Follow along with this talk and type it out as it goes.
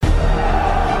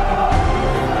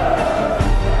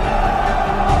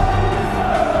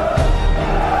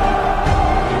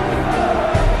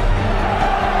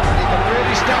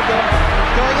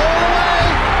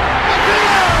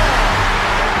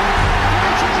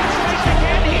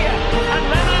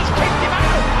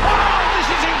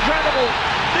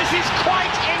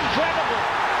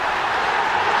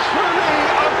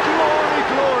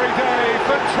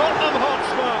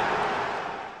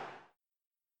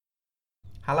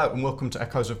Hello and welcome to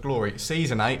Echoes of Glory,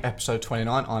 Season 8, Episode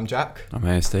 29. I'm Jack. I'm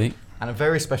ASD. And a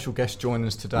very special guest joining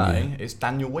us today is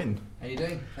Daniel Wynn. How you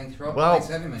doing? Thanks, Rob. Well, Thanks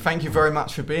for having me. thank you very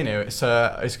much for being here. It's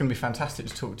going to be fantastic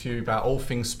to talk to you about all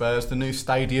things Spurs, the new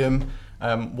stadium,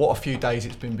 what a few days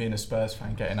it's been being a Spurs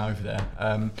fan getting over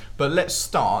there. But let's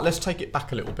take it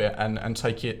back a little bit and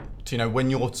take it to when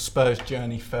your Spurs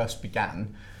journey first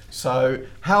began. So,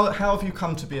 how have you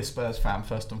come to be a Spurs fan,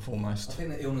 first and foremost? I think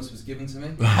the illness was given to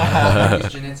me.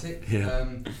 It's genetic.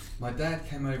 Yeah. My dad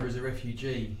came over as a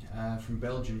refugee from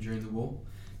Belgium during the war.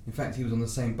 In fact, he was on the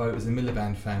same boat as the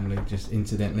Miliband family, just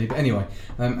incidentally. But anyway,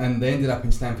 and they ended up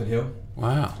in Stamford Hill.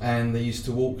 Wow. And they used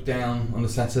to walk down on a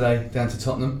Saturday down to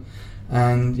Tottenham.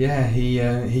 And yeah,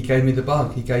 he gave me the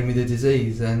bug. He gave me the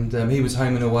disease. And he was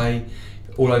home and away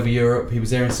all over Europe. He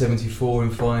was there in '74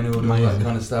 in final and all that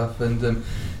kind of stuff. And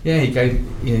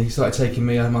he started taking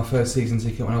me. I had my first season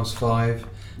ticket when I was 5,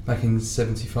 back in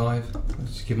 '75. I'll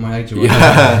just give my age away.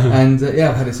 And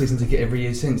I've had a season ticket every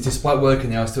year since. Despite working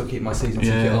there, I still keep my season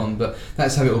ticket on. But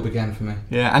that's how it all began for me.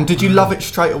 Yeah, and did you love it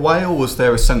straight away, or was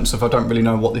there a sense of I don't really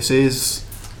know what this is?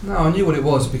 No, I knew what it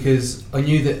was because I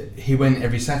knew that he went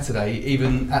every Saturday.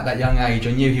 Even at that young age,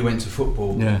 I knew he went to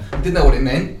football. Yeah. I didn't know what it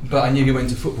meant, but I knew he went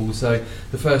to football. So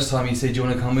the first time he said, "Do you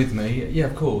want to come with me?" Yeah,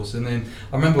 of course. And then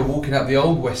I remember walking up the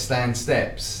old West Stand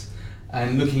steps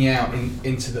and looking out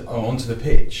onto the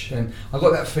pitch, and I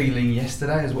got that feeling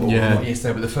yesterday as well. Not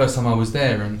yesterday, but the first time I was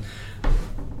there. And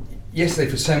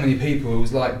yesterday, for so many people, it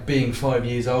was like being 5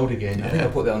 years old again. Yeah. I think I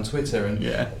put that on Twitter, and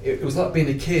it was like being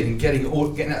a kid and getting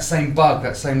that same bug,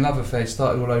 that same love affair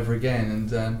started all over again. And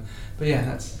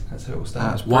that's how it all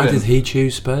started. Why did he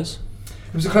choose Spurs?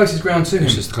 It was the closest ground to him. It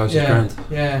was just the closest ground.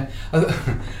 Yeah.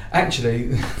 Actually,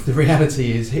 the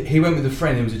reality is he went with a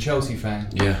friend who was a Chelsea fan.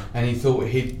 Yeah. And he thought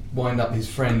he'd wind up his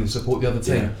friend and support the other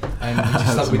team. Yeah. And he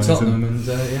just stuck with Tottenham.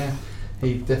 And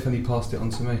he definitely passed it on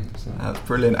to me. So. That's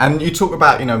brilliant. And you talk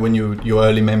about, when your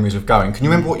early memories of going. Can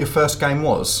you remember what your first game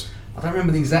was? I don't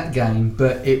remember the exact game,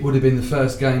 but it would have been the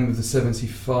first game of the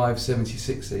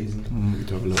 75-76 season.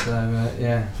 Have a look. So,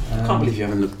 I can't believe you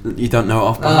haven't looked. You don't know it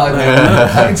off by heart.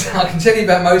 I can tell you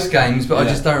about most games, but I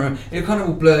just don't remember. It kind of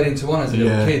all blurred into one as a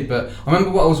little kid, but I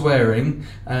remember what I was wearing,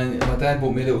 and my dad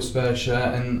bought me a little Spurs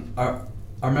shirt, and I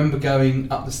remember going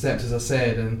up the steps, as I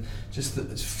said, and just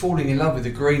falling in love with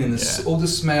the green and all the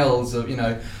smells of,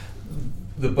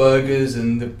 the burgers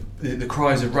and the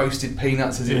cries of roasted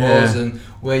peanuts as it was, and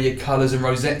wear your colours and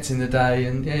rosettes in the day,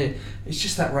 and it's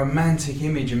just that romantic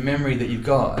image and memory that you've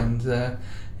got, and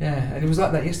and it was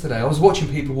like that yesterday. I was watching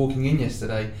people walking in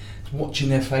yesterday, watching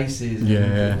their faces.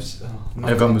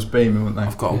 Everyone was beaming, weren't they?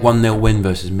 I've got a 1-0 win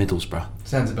versus Middlesbrough.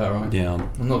 Sounds about right. Yeah.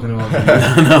 I'm not going to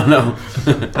argue.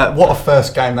 No. What a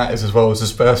first game that is as well as a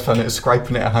Spurs fan. It's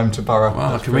scraping it at home to Borough.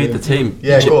 Well, I can read the team.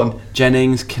 Yeah, go on.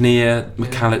 Jennings, Kinnear, Don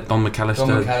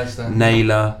McAllister,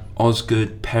 Naylor,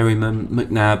 Osgood, Perryman,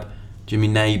 McNabb, Jimmy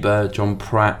Neighbour, John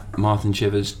Pratt, Martin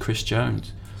Chivers, Chris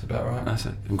Jones. That's about right. That's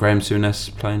it. And Graham Souness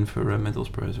playing for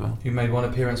Middlesbrough as well. Who made one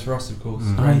appearance for us, of course.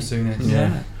 Graham Souness.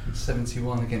 Yeah.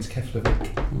 71 against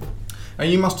Keflavik. And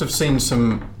you must have seen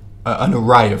an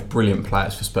array of brilliant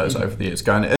players for Spurs over the years.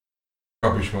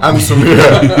 Rubbish ones. And some,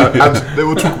 and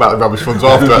we'll talk about the rubbish ones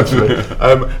after, actually.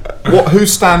 Who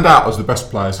stand out as the best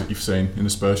players that you've seen in the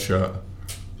Spurs shirt?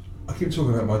 I keep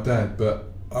talking about my dad,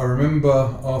 but I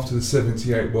remember after the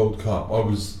 '78 World Cup, I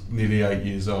was nearly 8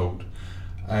 years old,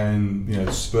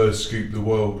 and Spurs scooped the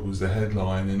world was the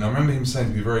headline, and I remember him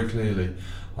saying to me very clearly,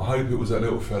 "I hope it was that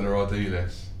little fella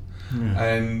Ardiles."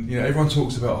 And everyone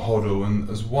talks about Hoddle, and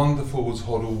as wonderful as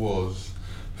Hoddle was,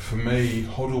 for me,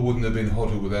 Hoddle wouldn't have been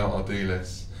Hoddle without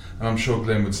Ardiles, and I'm sure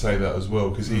Glenn would say that as well,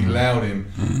 because he allowed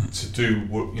him to do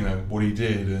what he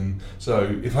did. And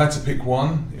so, if I had to pick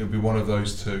one, it would be one of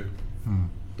those two.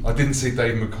 I didn't see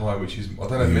Dave Mackay, which is I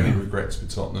don't have many regrets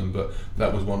with Tottenham, but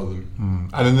that was one of them.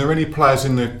 And are there any players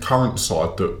in the current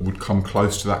side that would come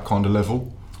close to that kind of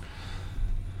level?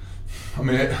 I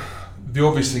mean, the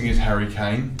obvious thing is Harry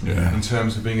Kane, in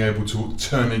terms of being able to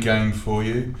turn a game for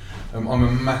you. I'm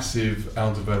a massive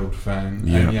Alderweireld fan,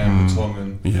 and Jan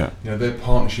Vertonghen. Their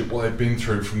partnership, what they've been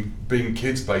through from being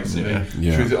kids basically,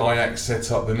 through the Ajax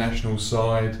set up, the national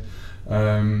side.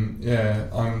 I'm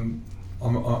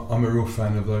a real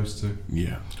fan of those two.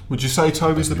 Yeah. Would you say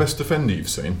Toby's the best defender you've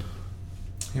seen?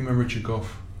 Him and Richard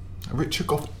Gough. Richard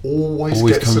Gough always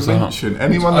gets comes a mention.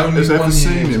 Anyone that has ever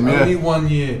seen him, only 1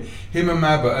 year. Him and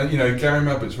Mabbott, and Gary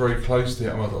Mabbott's very close to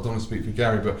him. I don't want to speak for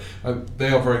Gary, but they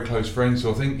are very close friends.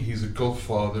 So I think he's a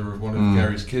godfather of one of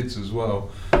Gary's kids as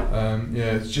well.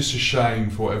 It's just a shame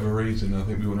for whatever reason. I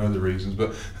think we all know the reasons,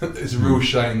 but it's a real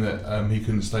shame that he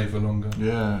couldn't stay for longer.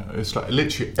 Yeah, it's like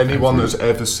literally anyone that's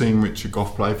ever seen Richard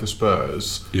Gough play for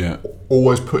Spurs,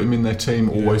 always put him in their team.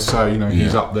 Always say,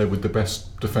 he's up there with the best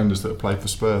defenders that have played for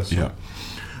Spurs. So. Yeah.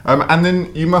 And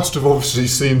then you must have obviously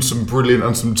seen some brilliant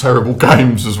and some terrible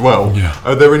games as well. Yeah.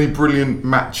 Are there any brilliant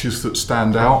matches that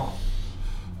stand out?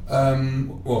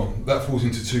 Well, that falls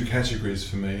into two categories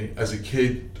for me. As a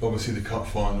kid, obviously the cup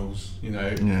finals.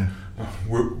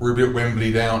 We're a bit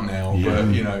Wembleyed out now,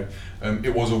 but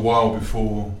it was a while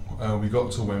before we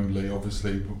got to Wembley.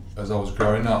 Obviously, as I was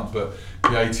growing up, but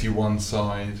the '81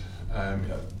 side,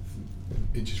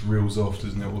 it just reels off,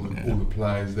 doesn't it? All the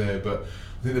players there, but.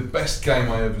 I think the best game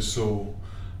I ever saw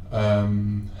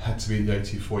had to be the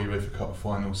 '84 UEFA Cup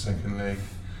final, second leg,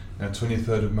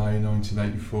 23rd of May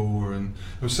 1984, and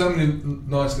there were so many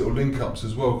nice little link-ups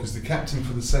as well, because the captain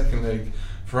for the second leg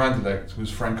for Anderlecht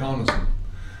was Frank Arneson,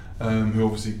 who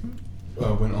obviously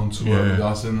went on to work with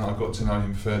us, and I got to know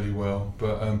him fairly well.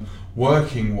 But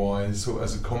working-wise, sort of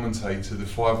as a commentator, the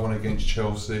 5-1 against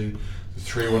Chelsea, the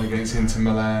 3-1 against Inter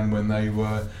Milan when they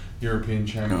were European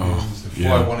champions, the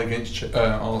 5-1 against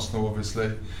Arsenal,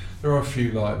 obviously. There are a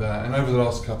few like that, and over the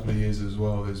last couple of years as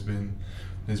well, there's been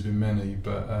many.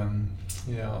 But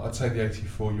I'd say the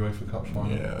 '84 UEFA Cup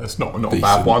final. Yeah, that's not a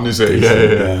bad one, is it?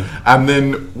 Yeah. And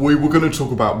then we were going to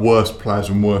talk about worst players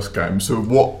and worst games. So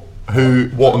what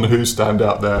and who stand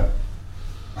out there?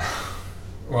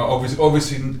 Well,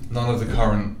 obviously none of the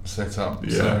current setup.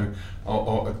 Yeah.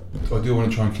 So I do want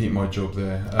to try and keep my job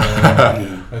there.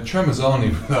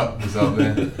 Tramezzani was up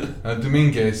there.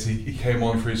 Dominguez, he came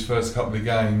on for his first couple of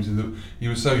games. He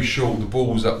was so short, the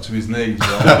ball was up to his knees.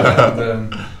 Right?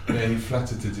 And, he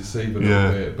flattered to deceive a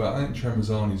little bit. But I think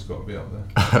Tramezzani's got to be up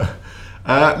there.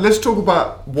 Let's talk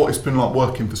about what it's been like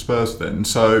working for Spurs then.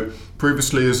 So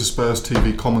previously as a Spurs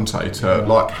TV commentator,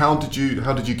 how did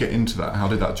you get into that? How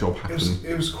did that job happen?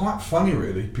 It was quite funny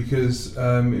really, because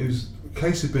it was a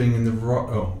case of being in the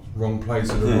wrong place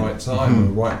at the right time, or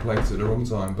the right place at the wrong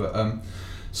time. But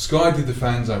Sky did the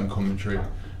Fan Zone commentary,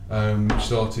 which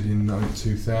started in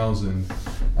 2000,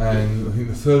 and I think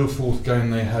the third or fourth game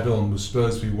they had on was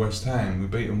Spurs v West Ham. We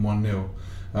beat them 1-0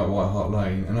 at White Hart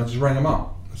Lane, and I just rang them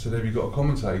up. I said, have you got a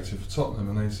commentator for Tottenham?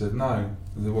 And they said, no. I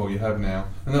said, well, you have now.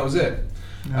 And that was it.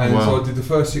 So I did the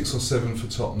first 6 or 7 for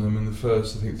Tottenham and the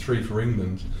first, I think, 3 for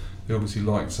England. They obviously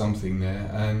liked something there.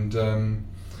 And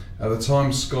at the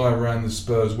time, Sky ran the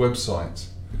Spurs website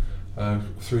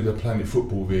through their Planet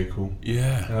Football vehicle.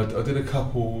 Yeah. And I did a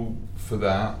couple for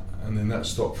that, and then that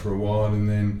stopped for a while. And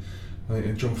then I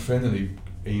think John Fennelly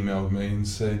emailed me and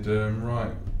said,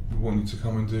 right, we want you to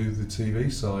come and do the TV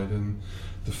side. And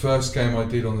the first game I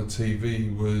did on the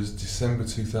TV was December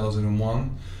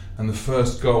 2001, and the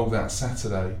first goal that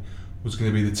Saturday was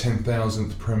going to be the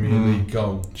 10,000th Premier League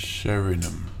goal.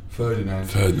 Ferdinand,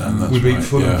 that's we beat right,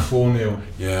 Fulham 4-0.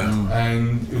 Yeah.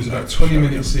 And it was about 20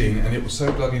 minutes in, and it was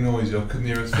so bloody noisy I couldn't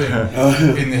hear a thing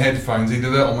in the headphones. Either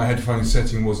that or my headphone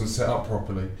setting wasn't set up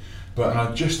properly. And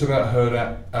I just about heard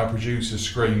our producer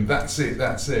scream, "That's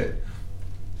it."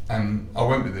 And I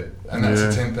went with it, and that's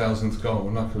the 10,000th goal.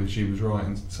 And luckily, she was right,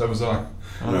 and so was I.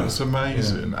 Oh, that's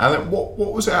amazing. Yeah. And what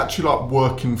was it actually like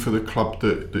working for the club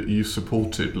that you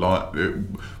supported? Like,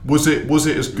 was it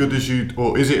as good as you,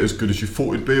 or is it as good as you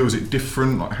thought it'd be, or was it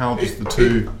different? Like, how does the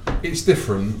two? It's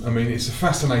different. I mean, it's a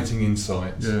fascinating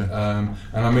insight, and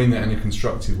I mean that in a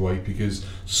constructive way, because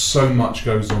so much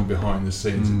goes on behind the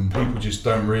scenes and people just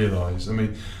don't realise. I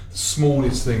mean, the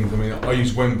smallest things. I mean, I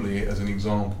use Wembley as an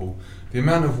example. The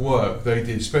amount of work they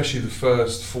did, especially the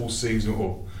first full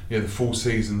season, the full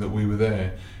season that we were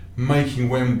there, making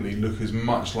Wembley look as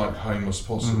much like home as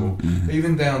possible,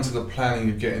 even down to the planning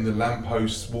of getting the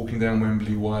lampposts, walking down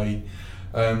Wembley Way.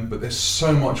 But there's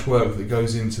so much work that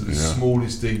goes into the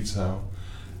smallest detail,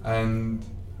 and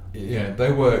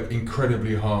they work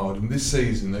incredibly hard. And this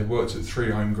season they've worked at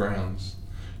 3 home grounds,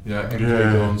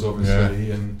 MK Dons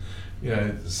obviously, and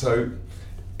so.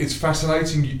 It's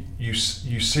fascinating. You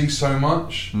see so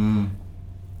much.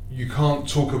 You can't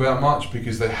talk about much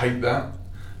because they hate that.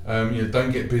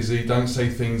 Don't get busy. Don't say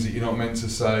things that you're not meant to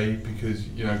say, because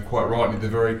quite rightly they're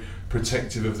very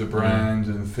protective of the brand,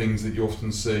 and things that you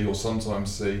often see or sometimes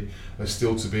see are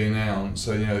still to be announced.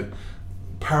 So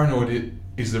paranoid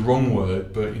is the wrong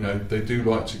word, but they do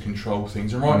like to control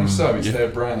things, and rightly so. It's their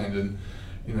brand, and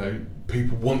you know,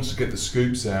 people want to get the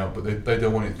scoops out, but they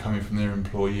don't want it coming from their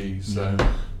employees. So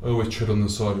I always tread on the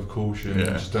side of caution and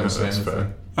just don't say anything.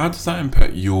 Fair. How does that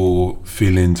impact your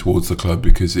feeling towards the club?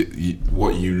 Because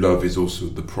what you love is also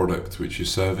the product which you're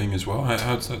serving as well.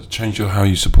 How does that change how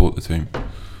you support the team?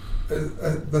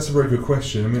 That's a very good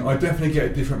question. I mean, I definitely get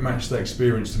a different match day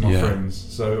experience to my friends.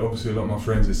 So obviously a lot of my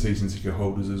friends are season ticket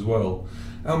holders as well.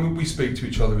 And we speak to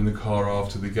each other in the car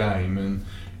after the game, and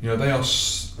you know, they are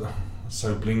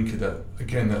so blinkered at,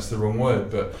 again, that's the wrong word,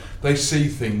 but they see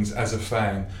things as a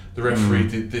fan. The referee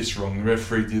did this wrong, the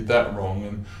referee did that wrong,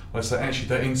 and I say, actually,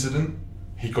 that incident,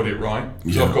 he got it right.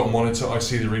 Because I've got a monitor, I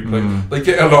see the replay. They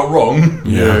get a lot wrong,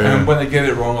 and when they get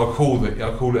it wrong, I call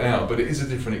it out. But it is a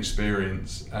different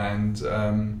experience, and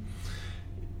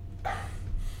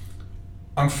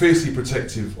I'm fiercely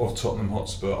protective of Tottenham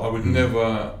Hotspur. I would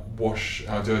never wash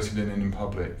our dirty linen in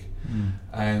public.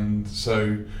 And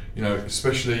so, you know,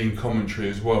 especially in commentary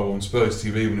as well on Spurs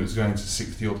TV when it was going to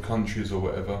 60 odd countries or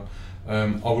whatever, I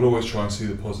would always try and see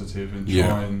the positive and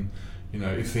try and, you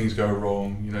know, if things go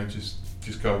wrong, you know, just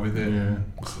go with it.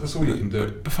 That's all you can do.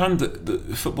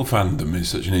 The football fandom is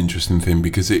such an interesting thing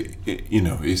because it you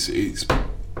know, it's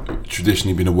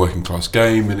traditionally been a working class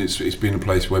game, and it's been a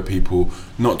place where people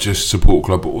not just support a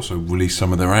club but also release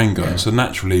some of their anger. And so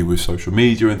naturally with social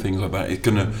media and things like that,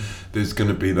 there's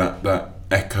gonna be that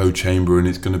echo chamber, and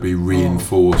it's going to be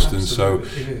reinforced. And so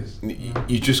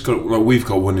you just got, like, we've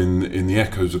got one in the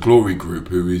Echoes of Glory group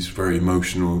who is very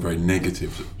emotional and very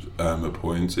negative at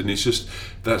points, and it's just,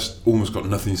 that's almost got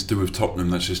nothing to do with Tottenham.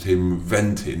 That's just him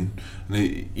venting,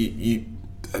 and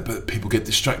but people get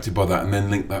distracted by that and then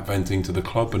link that venting to the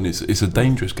club, and it's a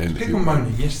dangerous game. People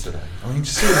moaning yesterday. I mean,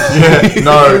 seriously.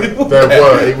 There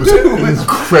were. It was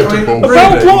incredible.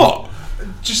 Really? About what?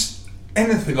 Just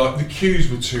anything, like the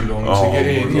queues were too long to get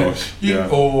in.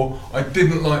 Or I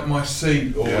didn't like my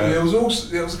seat. Or there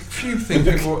was a few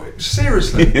things.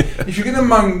 Seriously, if you're going to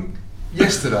moan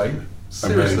yesterday.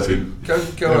 Seriously, go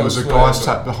there was a guy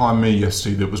sat behind me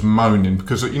yesterday that was moaning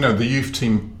because, you know, the youth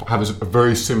team have a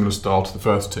very similar style to the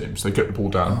first team. So they get the ball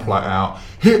down and play it out,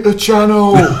 hit the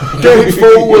channel, get it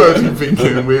forward. And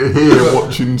thinking we're here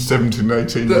watching 17,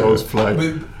 18-year-olds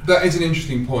play. That is an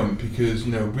interesting point because,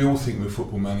 you know, we all think we're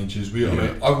football managers. I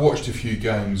mean, I've watched a few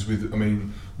games with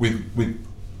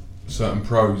certain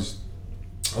pros.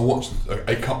 I watched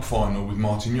a cup final with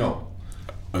Martin Yop.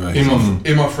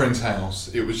 In my friend's house.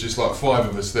 It was just like 5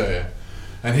 of us there,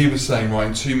 and he was saying, right,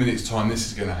 in 2 minutes time this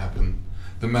is going to happen,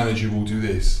 the manager will do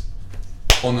this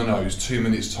on the nose, 2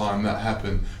 minutes time that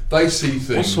happened. They see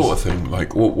things. What sort of thing?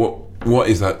 Like what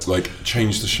is that, like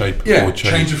change the shape? Or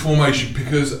change the formation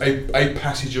because a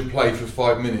passage of play for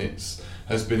 5 minutes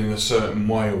has been in a certain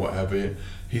way or whatever.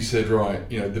 He said, right,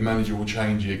 you know, the manager will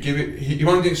change it, he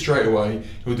won't do it straight away,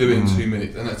 he'll do it in 2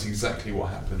 minutes, and that's exactly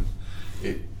what happened.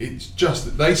 It's just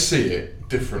that they see it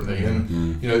differently,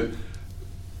 and you know,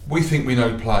 we think we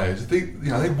know players. They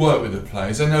work with the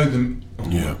players. They know them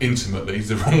intimately. Is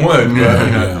the wrong word,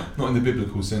 but not in the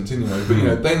biblical sense anyway. But you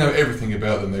know, they know everything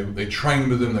about them. They train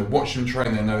with them. They watch them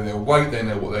train. They know their weight. They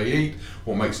know what they eat,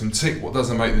 what makes them tick, what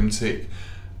doesn't make them tick.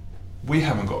 We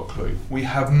haven't got a clue. We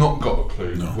have not got a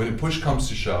clue. No. When push comes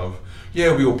to shove,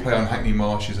 we all play on Hackney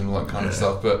Marshes and all that kind of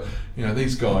stuff, but you know,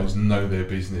 these guys know their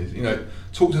business. You know,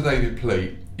 talk to David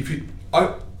Pleat.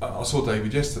 I saw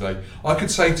David yesterday. I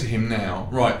could say to him now,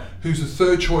 right, who's the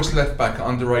third choice left back at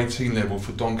under 18 level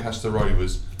for Doncaster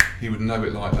Rovers? He would know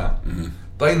it like that.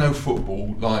 They know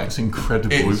football like it's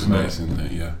incredible, isn't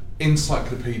it? Yeah.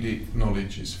 Encyclopedic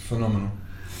knowledge is phenomenal.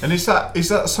 And is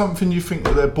that something you think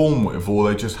that they're born with, or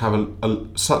they just have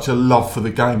such a love for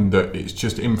the game that it's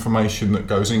just information that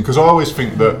goes in? Because I always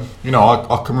think that, you know,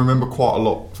 I can remember quite a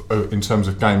lot in terms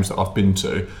of games that I've been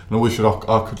to, and I wish that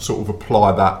I could sort of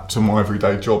apply that to my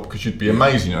everyday job, because you'd be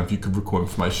amazing, you know, if you could record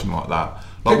information like that.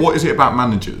 Like, what is it about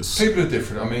managers? People are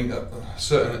different. I mean,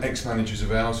 certain ex-managers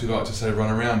of ours who like to say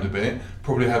run around a bit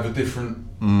probably have a different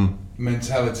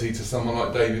mentality to someone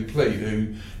like David Pleat,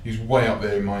 who's way up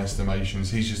there in my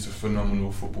estimations. He's just a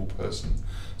phenomenal football person.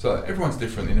 So everyone's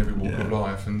different in every walk of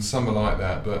life, and some are like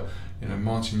that. But you know,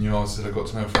 Martin Yard said I got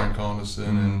to know Frank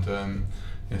Arneson,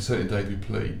 and certainly David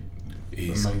Pleat.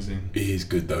 He's amazing. He is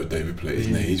good though, David Pleat,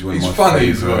 isn't he? He's one of my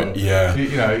funny favourite. As well. Yeah.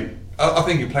 You know, I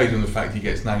think he plays on the fact he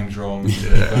gets names wrong.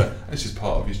 But it's just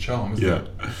part of his charm, isn't it?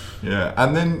 Yeah.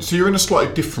 And then, so you're in a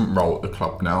slightly different role at the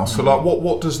club now. So, like,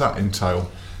 what does that entail?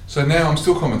 So now I'm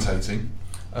still commentating.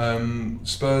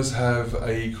 Spurs have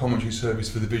a commentary service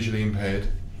for the visually impaired,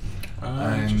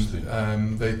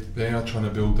 and they are trying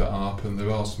to build that up, and they've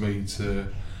asked me to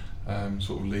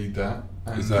sort of lead that.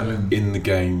 And is that in the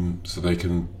game so they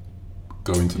can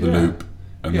go into the loop?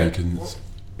 and they can.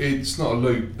 It's not a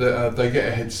loop. They get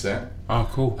a headset. Oh,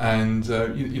 cool. And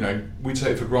we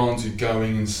take for granted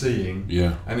going and seeing.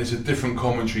 Yeah. And it's a different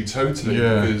commentary totally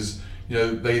because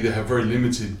they either have very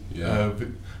limited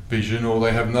vision or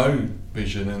they have no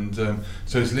vision, and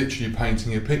so it's literally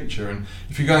painting a picture. And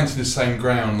if you go into the same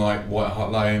ground like White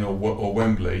Hart Lane or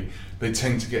Wembley, they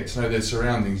tend to get to know their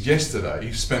surroundings. Yesterday,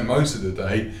 you spent most of the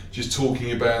day just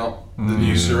talking about the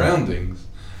new surroundings.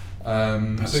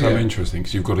 That's so interesting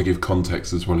because you've got to give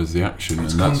context as well as the action.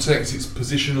 It's context, it's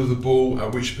position of the ball,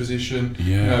 at which position.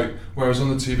 Yeah. Whereas on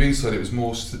the TV side it was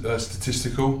more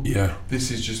statistical. Yeah. This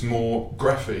is just more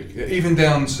graphic, even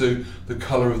down to the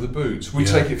colour of the boots. We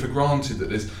take it for granted that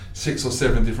there's 6 or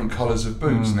 7 different colours of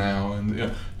boots now,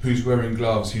 and who's wearing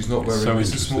gloves, who's not wearing.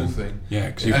 It's a small thing.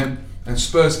 Yeah. And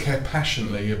Spurs care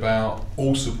passionately about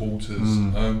all supporters.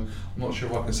 I'm not sure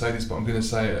if I can say this, but I'm going to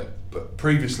say it. But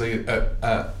previously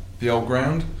at the old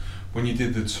ground, when you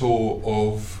did the tour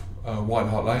of White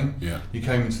Hart Lane, you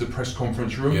came into the press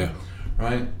conference room,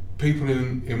 right? People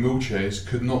in wheelchairs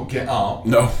could not get up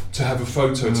to have a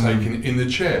photo taken in the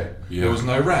chair. There was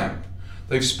no ramp.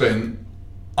 They've spent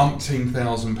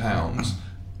 £1,000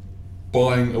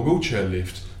 buying a wheelchair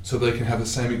lift so they can have the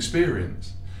same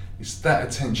experience. It's that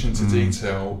attention to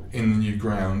detail in the new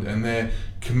ground and their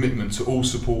commitment to all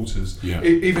supporters.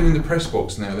 Even in the press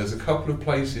box now, there's a couple of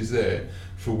places there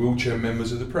for wheelchair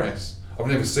members of the press. I've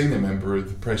never seen a member of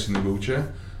the press in a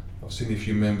wheelchair. I've seen a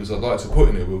few members I'd like to put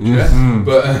in a wheelchair,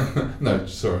 but no,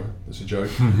 sorry, that's a joke.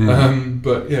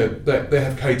 But yeah, they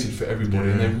have catered for everybody,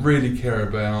 and they really care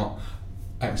about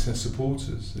Access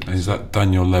supporters. And is that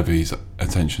Daniel Levy's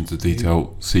attention to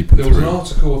detail seeping through? There was an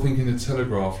article, I think, in the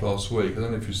Telegraph last week. I don't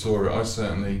know if you saw it. I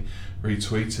certainly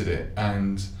retweeted it,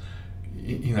 and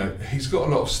he's got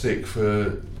a lot of stick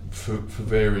for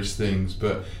various things,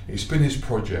 but it's been his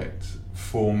project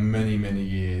for many, many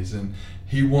years, and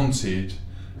he wanted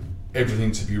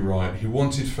everything to be right. He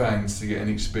wanted fans to get an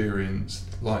experience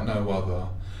like no other,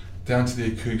 down to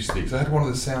the acoustics. I had one of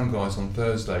the sound guys on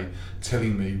Thursday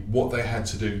telling me what they had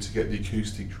to do to get the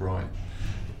acoustics right.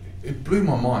 It blew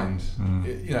my mind.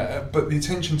 But the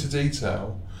attention to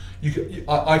detail,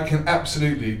 I can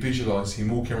absolutely visualise him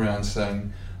walking around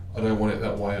saying, I don't want it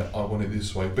that way, I want it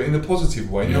this way, but in a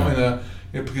positive way, not in a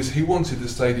because he wanted the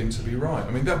stadium to be right.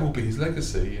 I mean, that will be his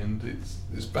legacy, and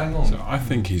it's bang on. So I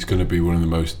think he's going to be one of the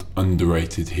most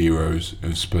underrated heroes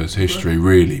of Spurs history,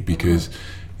 really, because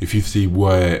if you see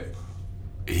where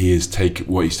he's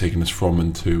taken us from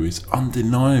and to, is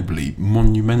undeniably,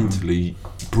 monumentally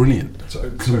brilliant.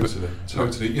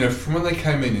 Totally. From when they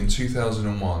came in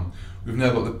 2001, we've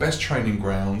now got the best training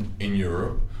ground in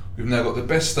Europe. We've now got the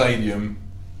best stadium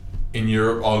in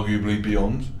Europe, arguably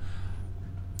beyond.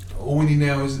 All we need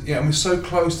now is, and we're so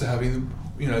close to having,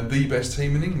 the best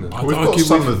team in England. We've got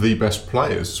some of the best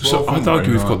players as well. So I'd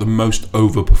argue we've got the most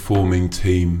overperforming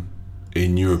team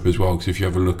in Europe as well, because if you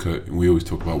have a look at, we always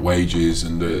talk about wages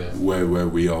and where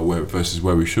we are versus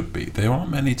where we should be. There aren't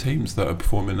many teams that are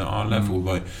performing at our level.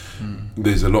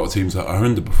 There's a lot of teams that are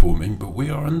underperforming, but we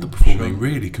are underperforming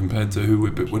really compared to who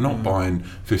we're not buying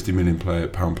 £50 million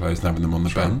pound players and having them on the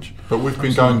bench. But we've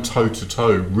been going toe to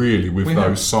toe really with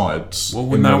those sides. Well,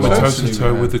 we're toe to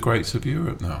toe with the greats of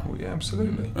Europe now. Well, yeah,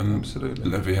 absolutely. And absolutely.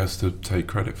 Levy has to take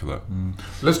credit for that.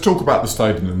 Let's talk about the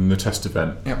stadium and the test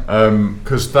event.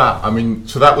 Because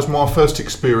so that was my first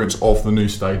experience of the new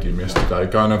stadium yesterday.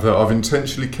 Going over there, I've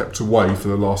intentionally kept away for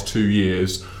the last 2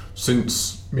 years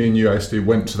since me and UASD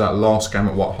went to that last game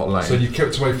at White Hart Lane. So you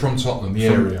kept away from Tottenham, the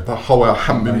area? The whole I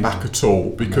haven't been back at all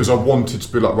because I wanted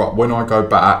to be like, right, when I go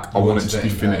back, I want it to be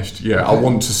finished. I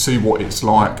want to see what it's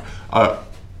like.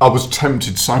 I was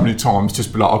tempted so many times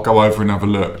just be like, I'll go over and have a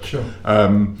look. Sure.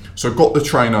 So I got the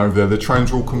train over there. The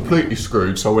trains were all completely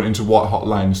screwed, so I went into White Hart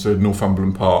Lane instead of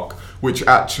Northumberland Park, which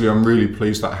actually I'm really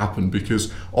pleased that happened,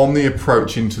 because on the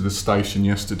approach into the station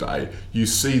yesterday, you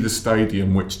see the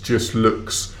stadium, which just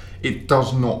looks, it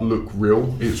does not look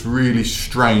real. It's really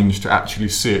strange to actually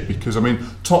see it, because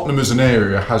Tottenham as an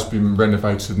area has been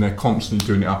renovated and they're constantly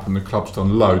doing it up, and the club's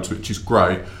done loads, which is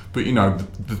great. But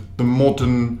the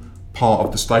modern part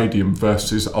of the stadium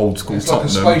versus old school Tottenham.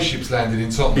 It's like a spaceship's landed in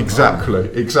Tottenham.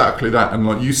 Exactly that.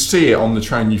 And you see it on the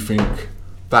train, you think,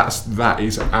 that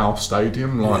is our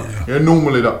stadium.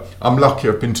 Normally, I'm lucky.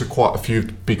 I've been to quite a few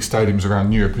big stadiums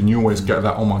around Europe, and you always get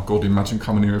that. Oh my God! Imagine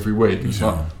coming here every week. It's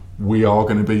like we are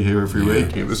going to be here every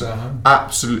week. It was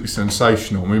absolutely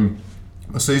sensational.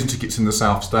 The season tickets in the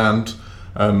South Stand.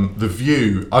 The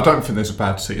view. I don't think there's a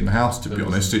bad seat in the house. To be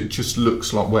honest, it just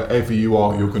looks like wherever you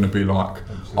are, you're going to be like,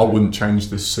 I wouldn't change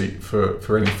this seat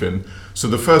for anything. So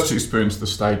the first experience of the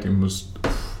stadium was.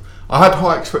 I had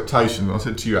high expectations. I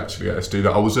said to you actually, SD,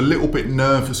 that I was a little bit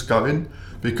nervous going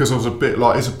because I was a bit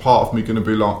like, is a part of me going to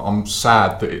be like, I'm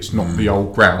sad that it's not the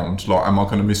old ground? Like, am I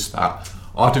going to miss that?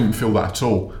 I didn't feel that at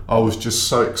all. I was just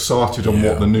so excited on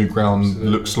what the new ground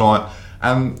looks like.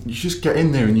 And you just get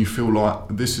in there and you feel like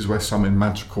this is where something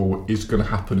magical is going to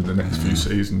happen in the next few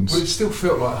seasons. But it still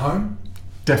felt like home?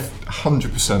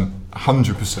 100%.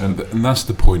 And that's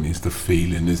the point, is the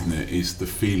feeling, isn't it? It's the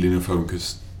feeling of home,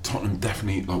 because Tottenham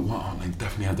definitely, they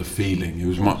definitely had the feeling. It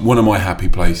was one of my happy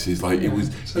places. Like, it was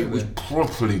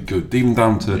properly good, even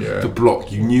down to the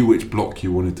block. You knew which block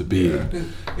you wanted to be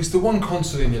in. It's the one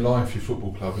constant in your life, your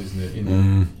football club, isn't it? You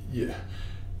know,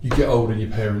 you get older, your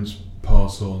parents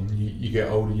pass on. You get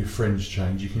older, your friends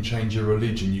change. You can change your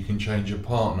religion. You can change your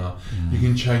partner. You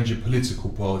can change your political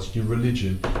party, your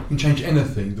religion. You can change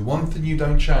anything. The one thing you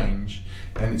don't change,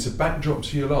 and it's a backdrop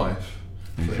to your life.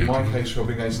 In my case, I've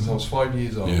been going since I was 5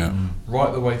 years old,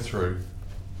 right the way through.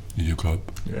 Your club.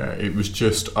 Yeah, it was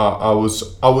just I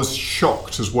was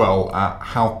shocked as well at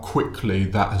how quickly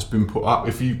that has been put up.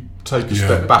 If you take a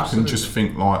step back and just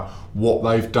think like what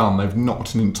they've done, they've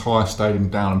knocked an entire stadium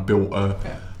down and built a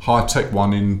high-tech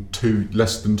one in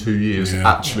less than 2 years.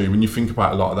 Actually, when you think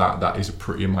about it like that, that is a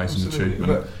pretty amazing achievement.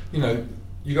 But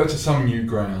you go to some new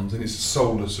grounds and it's a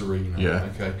soulless arena. Yeah.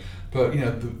 Okay. But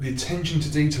the attention to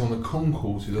detail on the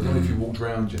concourses. I don't know if you walked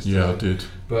around yesterday. Yeah, I did.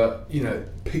 But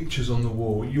pictures on the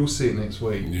wall. You'll see it next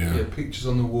week. Yeah. Pictures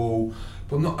on the wall,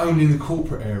 but not only in the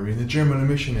corporate area, in the general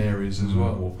admission areas as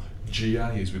well. Or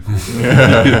GA as we call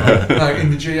it. No, in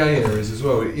the GA areas as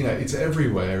well. It's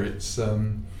everywhere. It's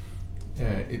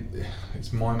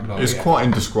it's mind blowing. It's quite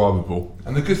indescribable.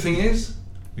 And the good thing is,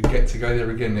 we get to go there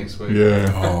again next week.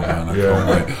 Yeah. Oh man, I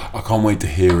can't wait. I can't wait to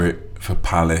hear it for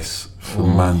Palace, for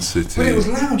Man City. But it was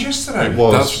loud yesterday. It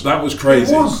was. That was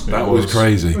crazy. It was. That was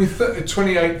crazy. I mean,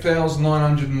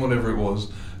 28,900 and whatever it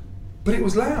was. But it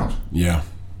was loud. Yeah.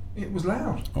 It was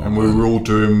loud. And we were all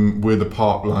doing the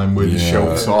Park Lane, the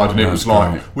Shelf side, and it was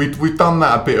like we've done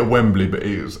that a bit at Wembley, but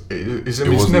it's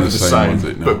never the same. Was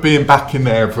it? No. But being back in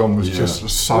there, everyone was just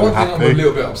so One happy. thing I'm a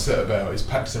little bit upset about is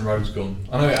Paxton Road's gone.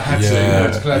 I know it had to,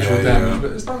 it's collateral damage, but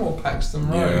there's no more Paxton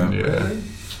Road.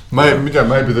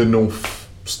 Maybe the North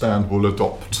Stand will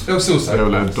adopt. They'll still say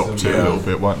they'll adopt it a little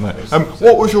bit, won't they?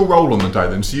 What was your role on the day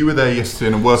then? So you were there yesterday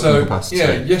in a working capacity.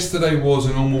 Yeah, yesterday was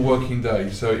a normal working day,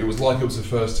 so it was like it was a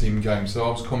first team game. So I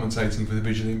was commentating for the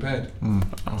visually impaired.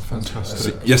 Oh,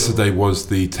 fantastic! Yesterday was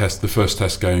the first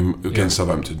test game against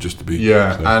Southampton, just to be.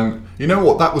 And you know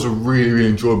what? That was a really, really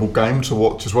enjoyable game to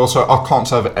watch as well. So I can't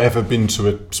say I've ever been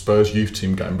to a Spurs youth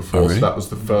team game before. Really? So that was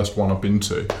the first one I've been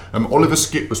to. Oliver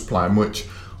Skipp was playing, which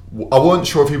I wasn't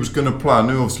sure if he was going to play. I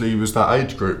knew obviously he was that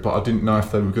age group, but I didn't know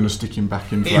if they were going to stick him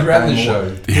back in. He ran the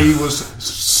show. He was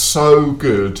so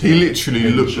good. He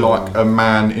literally looked like a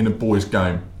man in a boys'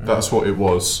 game. That's what it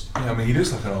was. Yeah, I mean, he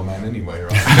looks like an old man anyway,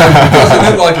 right? He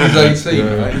doesn't look like he's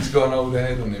 18, right? He's got an older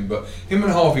head on him. But him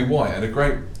and Harvey White had a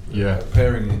great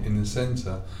pairing in the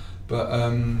centre. But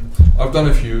I've done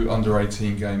a few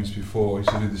under-18 games before. I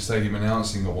used to do the stadium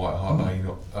announcing at White Hart Lane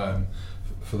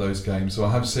for those games, so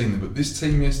I have seen them. But this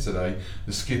team yesterday,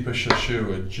 the skipper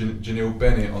Shashua, Janelle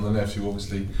Bennett on the left, who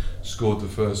obviously scored the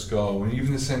first goal, and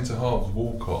even the centre half,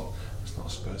 Walcott. That's not a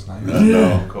Spurs name.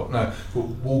 Walcott. No, but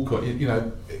Walcott.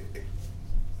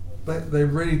 They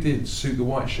really did suit the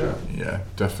white shirt. Yeah,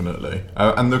 definitely.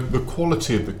 And the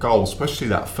quality of the goal, especially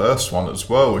that first one as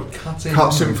well. It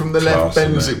cuts in from the left,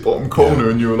 bends it bottom corner,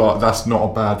 and you were like, that's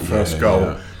not a bad first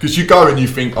goal. Because you go and you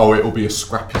think, oh, it'll be a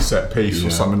scrappy set piece or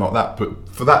something like that. But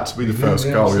for that to be the first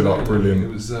goal, you're like, brilliant. It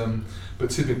was, but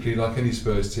typically, like any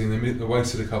Spurs team, they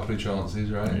wasted a couple of chances,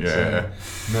 right? Yeah. So,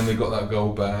 and then they got that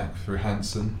goal back through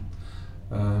Hansen.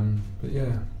 But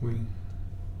yeah,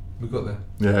 we got there.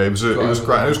 Yeah, it was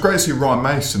great. It was great to see Ryan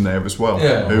Mason there as well.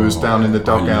 Yeah. Who was down in the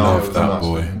dugout. I love that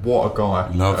boy. What a guy.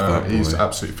 Love that boy. He's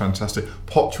absolutely fantastic.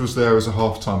 Poch was there as a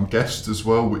half-time guest as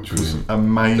well, which was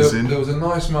amazing. There was a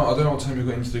nice moment. I don't know what time we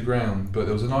got into the ground, but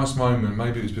there was a nice moment.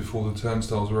 Maybe it was before the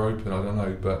turnstiles were open. I don't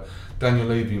know. But Daniel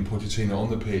Levy and Pochettino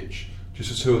on the pitch, just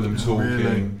the two of them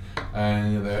talking,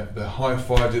 and they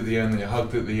high-fived at the end, they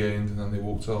hugged at the end, and then they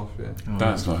walked off. Yeah,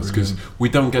 that's nice, because we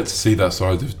don't get to see that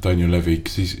side of Daniel Levy,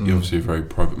 because he's obviously a very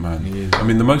private man. He is. I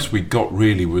mean, the most we got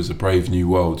really was A Brave New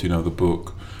World, the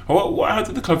book. How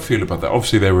did the club feel about that?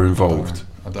 Obviously they were involved.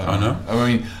 I don't know. I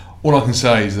mean, all I can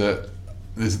say is that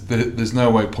there's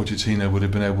no way Pochettino would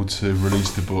have been able to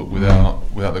release the book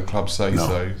without the club say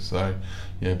so. So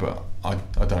yeah, but I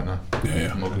don't know.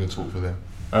 Yeah. I'm not going to talk for them.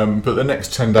 But the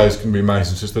next 10 days can be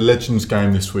amazing. So it's the Legends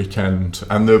game this weekend,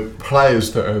 and the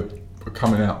players that are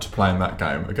coming out to play in that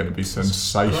game are going to be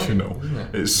sensational. Great, isn't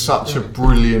it? It's such a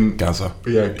brilliant Gaza.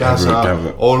 Yeah,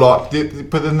 Gaza. Or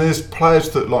but then there's players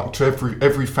that to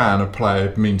every fan, a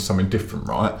player means something different,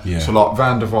 right? Yeah. So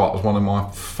Van der Vaart was one of my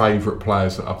favourite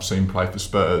players that I've seen play for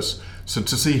Spurs. So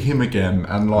to see him again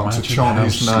and to chant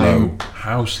his name.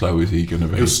 How slow is he going to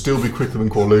be? He'll still be quicker than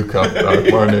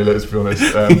Corluka, won't he? Let's be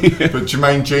honest. But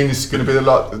Jermaine Genius is going to be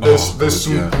there's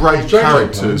some great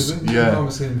characters.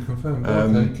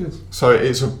 Good. So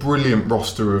it's a brilliant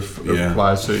roster of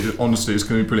players. So honestly, it's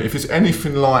going to be brilliant. If it's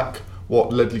anything like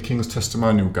what Ledley King's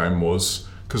testimonial game was,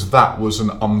 because that was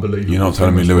an unbelievable. You're not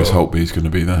telling me Lewis Holtby is going to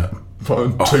be there?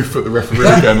 2-foot the referee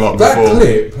again like that before.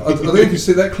 Clip, I don't know if you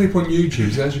see that clip on YouTube.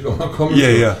 It's actually got my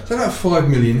commentary. Yeah. It's about 5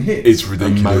 million hits. It's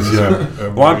ridiculous.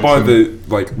 Well, I buy the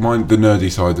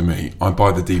nerdy side of me. I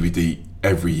buy the DVD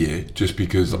every year just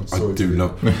because I do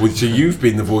love. Well, so you've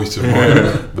been the voice of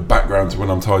the background to when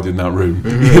I'm tidying that room,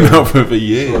 for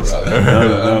years.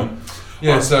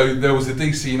 Yeah. So there was the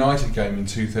DC United game in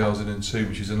 2002,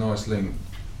 which is a nice link.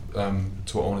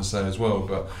 To what I want to say as well,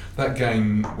 but that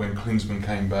game when Klinsmann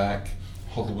came back,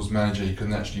 Hoddle was manager, he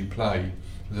couldn't actually play.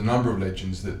 There's a number of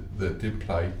legends that did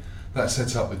play. That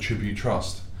set up the Tribute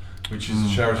Trust, which is a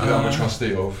charity that I'm a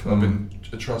trustee of. I've been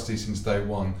a trustee since day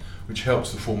one, which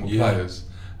helps the former players.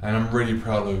 And I'm really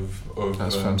proud of my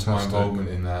involvement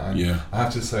in that. And I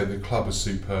have to say the club is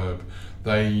superb.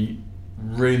 They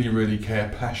really, really care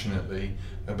passionately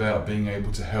about being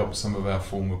able to help some of our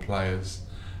former players.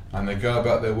 And they go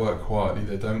about their work quietly.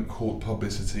 They don't court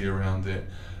publicity around it,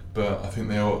 but I think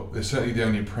they're certainly the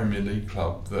only Premier League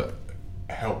club that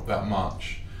help that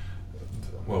much.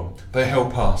 Well, they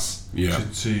help us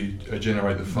to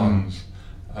generate the funds,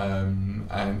 and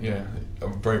I'm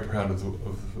very proud of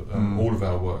all of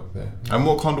our work there. And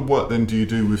what kind of work then do you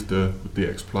do with the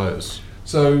ex-players?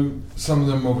 So some of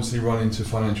them obviously run into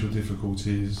financial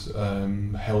difficulties,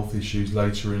 health issues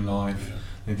later in life.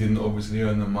 They didn't obviously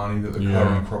earn the money that the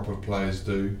current crop of players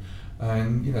do.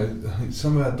 And,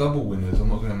 some of our double winners, I'm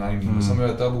not going to name them, but some of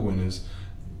our double winners,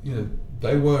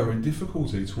 they were in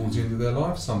difficulty towards the end of their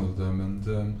life, some of them.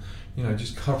 And,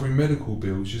 just covering medical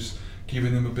bills, just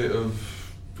giving them a bit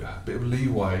of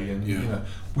leeway. And,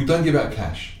 we don't give out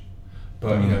cash,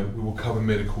 but, we will cover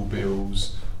medical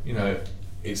bills,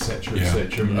 etc.,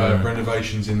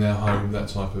 renovations in their home, that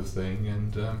type of thing.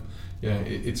 And,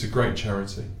 it's a great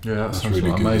charity. Yeah, that sounds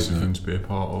really like an amazing thing to be a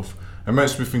part of. It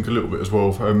makes me think a little bit as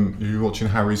well. You're watching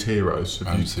Harry's Heroes.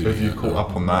 Have you caught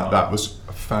up on that? That was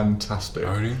fantastic.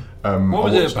 What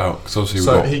was it about? So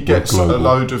he gets a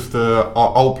load of the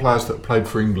old players that played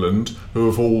for England who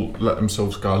have all let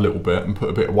themselves go a little bit and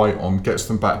put a bit of weight on, gets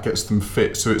them back, gets them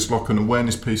fit. So it's like an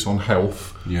awareness piece on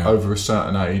health over a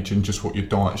certain age and just what your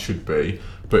diet should be.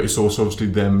 But it's also obviously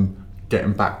them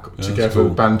getting back together,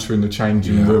 banter in the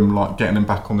changing room, like getting them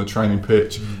back on the training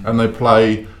pitch. And they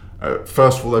play,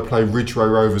 first of all, they play Ridgeway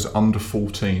Rovers under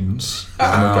 14s in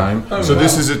the game.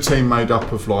 This is a team made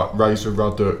up of like Razor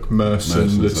Ruddock,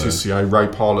 Merson, Le Tissier, Ray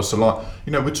Parlour. So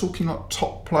we're talking like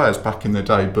top players back in the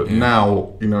day, but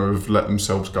now, have let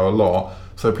themselves go a lot.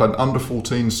 So they played an under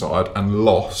 14 side and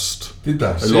lost. Did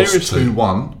they? They lost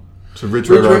 2-1. So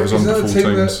Ridgeway Rovers under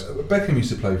 14s. Beckham used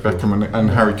to play for. Beckham and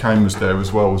Harry Kane was there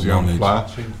as well as a young player.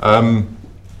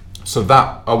 So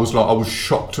that I was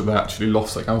shocked that they actually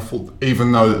lost that game. I thought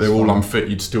even though that they're all unfit,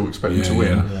 you'd still expect them to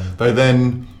win. Yeah. They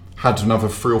then had another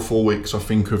 3 or 4 weeks, I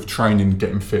think, of training,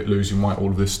 getting fit, losing weight, all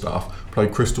of this stuff.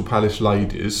 Played Crystal Palace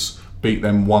Ladies, beat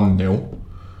them 1-0.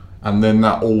 And then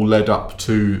that all led up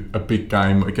to a big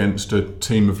game against a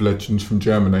team of legends from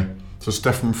Germany. So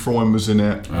Stefan Freund was in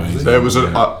it. There was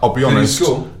I'll be honest,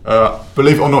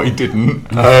 believe it or not, he didn't.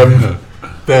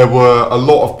 There were a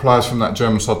lot of players from that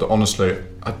German side that honestly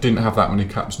I didn't have that many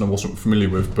caps and I wasn't familiar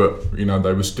with, but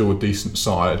they were still a decent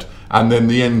side. And then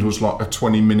the end was like a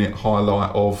 20-minute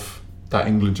highlight of that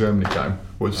England-Germany game.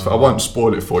 Which I won't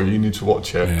spoil it for you. You need to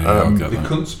watch it. The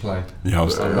Kunz played. Yeah, I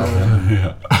was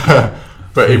there.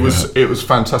 But it was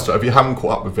fantastic. If you haven't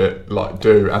caught up with it,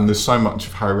 do. And there's so much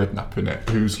of Harry Redknapp in it,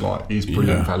 who's he's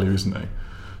brilliant value, isn't he?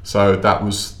 So that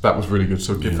was really good.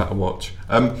 So give that a watch.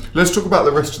 Let's talk about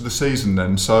the rest of the season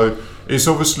then. So it's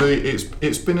obviously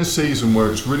it's been a season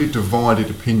where it's really divided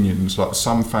opinions. Like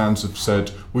some fans have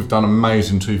said we've done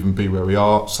amazing to even be where we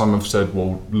are. Some have said,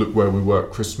 well, look where we were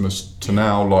at Christmas to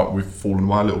now. We've fallen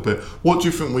away a little bit. What do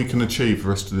you think we can achieve the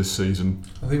rest of this season?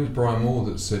 I think it was Brian Moore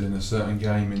that said in a certain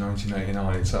game in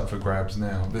 1989, it's up for grabs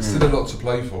now. There's still a lot to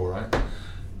play for, right?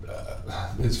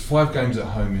 There's 5 games at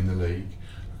home in the league.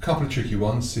 A couple of tricky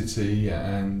ones, City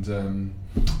and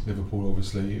Liverpool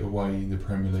obviously away in the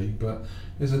Premier League, but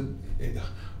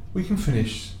we can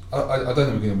finish I don't think we're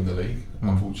going to win the league,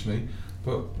 unfortunately,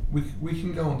 but we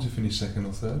can go on to finish second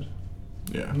or third.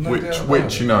 Yeah, No doubt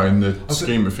which about you know, in the I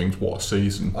scheme of things, what a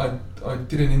season. I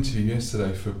did an interview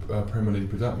yesterday for Premier League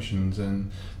Productions,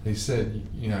 and they said,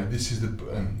 you know, this is the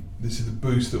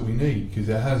boost that we need, because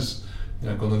it has, you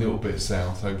know, gone a little bit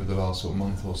south over the last sort of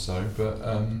month or so. But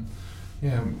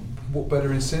yeah, what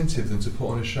better incentive than to put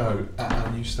on a show at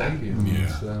our new stadium?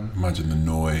 Yeah, imagine the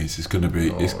noise. It's going to be.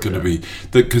 It's going to be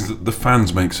because the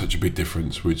fans make such a big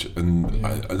difference. I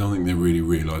don't think they really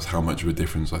realise how much of a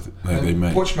difference they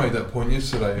make. Poch made that point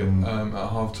yesterday at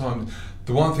half time.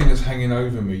 The one thing that's hanging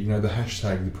over me, you know, the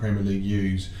hashtag the Premier League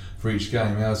use for each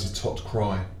game, ours is Tot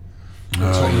Cry.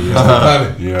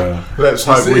 Yeah. Let's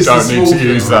hope we don't need to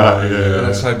use that. Yeah.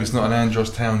 Let's hope it's not an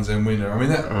Andros Townsend winner. I mean,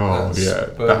 that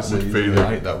would be. I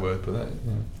hate that word, but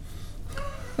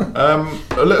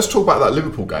that. Let's talk about that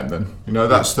Liverpool game then. You know,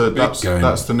 that's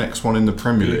the next one in the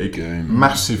Premier League.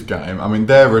 Massive game. I mean,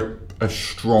 they're a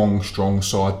strong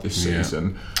side this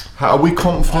season. How are we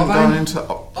confident going into?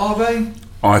 Are they?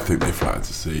 I think they're flat to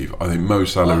deceive. I think Mo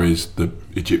Salah is the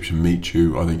Egyptian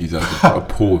Michu. I think he's had a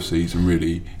poor season,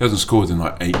 really. He hasn't scored in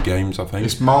like 8 games, I think.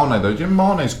 It's Mane, though. You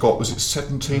know, Mane's got, was it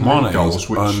 17 goals?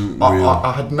 Which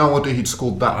I had no idea he'd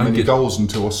scored that many goals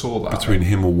until I saw that. Between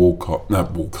him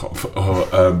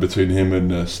between him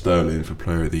and Sterling for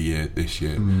Player of the Year this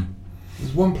year.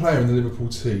 There's one player in the Liverpool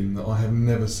team that I have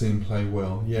never seen play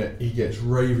well, yet he gets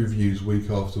rave reviews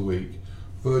week after week.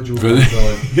 Virgil van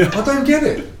Dijk. I don't get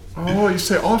it. Oh, you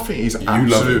say? I think he's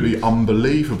absolutely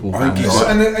unbelievable.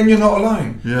 And you're not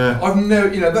alone. Yeah, I've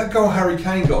never, you know, that goal Harry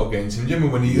Kane got against him. Do you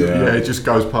remember when he? It just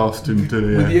goes past him, with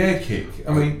the air kick.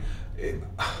 I mean,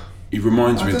 he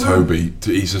reminds me of Toby.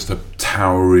 He's just a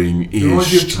towering. He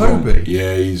reminds you of Toby?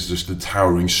 Yeah, he's just a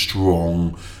towering,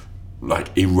 strong.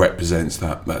 Like he represents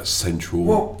that central.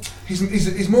 Well,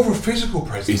 he's more of a physical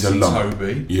presence than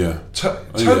Toby. Yeah,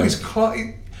 Toby's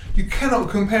you cannot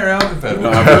compare Alderweireld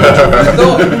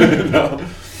with No.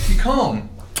 You can't.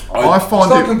 I find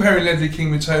start comparing Ledley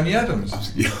King with Tony Adams.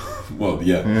 Well,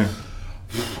 yeah.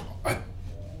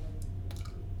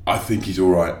 I think he's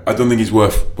all right. I don't think he's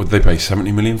worth. What did they pay?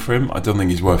 70 million for him? I don't think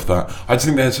he's worth that. I just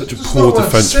think they had such a poor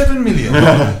defence. 7 million.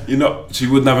 You know, so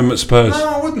you wouldn't have him at Spurs. No,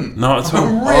 I wouldn't. Not at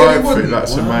all. I really wouldn't. Think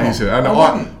that's amazing. And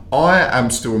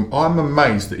I'm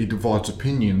amazed that he divides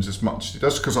opinions as much as he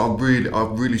does, because I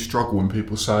really struggle when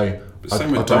people say I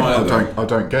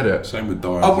don't get it. Same with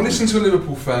Dyer. I will listen to a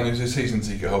Liverpool fan who's a season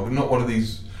ticket holder, not one of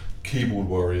these keyboard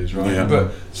warriors, right? Yeah.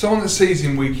 But someone that sees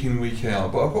him week in, week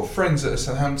out. But I've got friends that are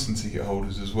Southampton ticket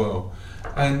holders as well,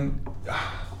 and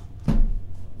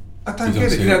I don't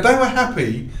get it. You know, they were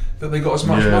happy that they got as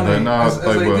much money as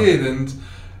they did, and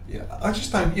I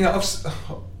just don't. You know, this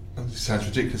sounds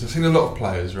ridiculous. I've seen a lot of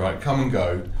players, right, come and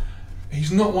go.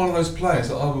 He's not one of those players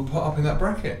that I would put up in that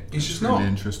bracket. He's just not. Really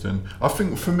interesting. I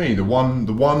think for me, the one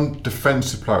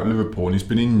defensive player at Liverpool, and he's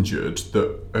been injured,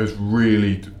 that has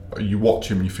really. You watch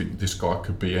him, you think this guy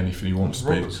could be anything he wants to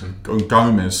be. And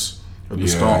Gomez at the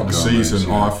start of the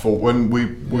season, I thought when we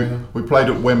played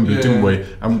at Wembley, didn't we?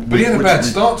 But he had a bad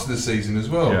start to the season as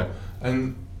well. Yeah.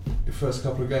 And the first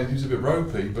couple of games he was a bit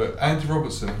ropey. But Andy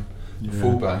Robertson, the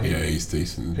fullback, he's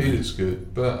decent. He looks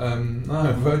good. But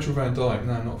no, Virgil van Dijk,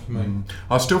 no, not for me.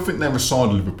 I still think they're a side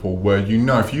of Liverpool where, you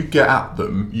know, if you get at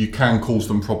them, you can cause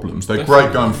them problems. They're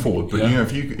great going forward, but you know,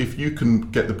 if you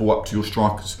can get the ball up to your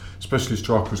strikers, especially a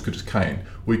striker as good as Kane,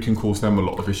 we can cause them a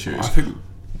lot of issues.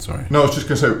 No, I was just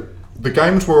going to say, the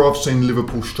games where I've seen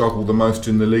Liverpool struggle the most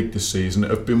in the league this season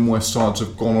have been where sides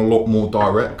have gone a lot more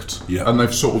direct, and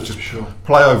they've sort of just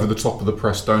play over the top of the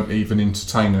press, don't even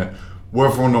entertain it.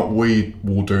 Whether or not we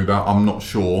will do that, I'm not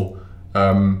sure.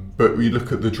 But we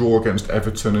look at the draw against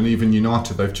Everton and even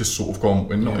United, they've just sort of gone,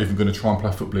 we're not even going to try and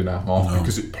play football in our half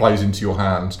because it plays into your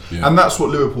hands. And that's what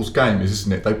Liverpool's game is,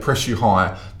 isn't it? They press you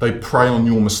high, they prey on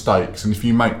your mistakes, and if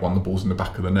you make one, the ball's in the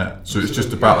back of the net. So it's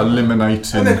just about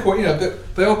eliminating. And they're quick, you know,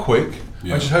 they are quick.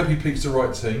 I just hope he picks the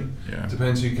right team.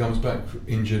 Depends who comes back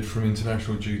injured from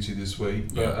international duty this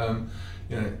week. But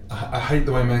you know, I hate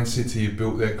the way Man City have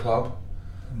built their club,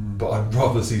 but I'd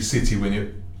rather see City win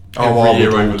it. I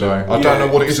don't know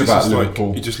what it is about Liverpool.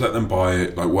 Like, you just let them buy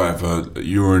it, like whatever.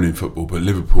 You're in football, but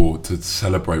Liverpool to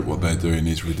celebrate what they're doing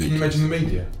is ridiculous. Can you imagine the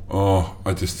media? Oh,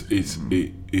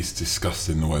 it's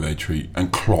disgusting the way they treat,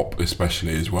 and Klopp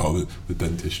especially as well. The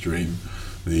dentist dream.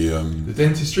 The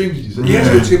dentist dream, did you say? He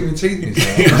has got too many teeth in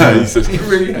his head. He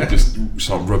really has. Just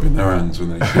start rubbing their hands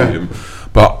when they see him.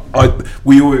 But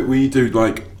we do,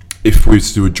 like, if we were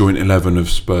to do a joint 11 of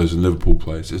Spurs and Liverpool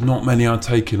players, there's not many I'd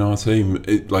take in our team.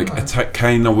 Attack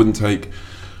Kane, I wouldn't take.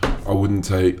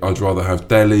 I'd rather have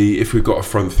Dele. If we've got a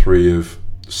front three of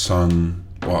Son,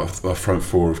 a front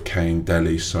four of Kane,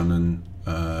 Dele, Son,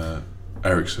 and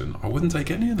Eriksen, I wouldn't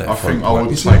take any of that. I think I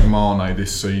would take Mane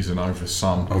this season over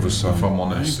Son. If I'm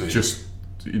honest, maybe. Just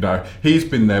he's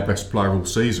been their best player all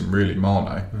season, really,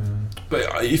 Mane.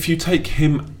 But if you take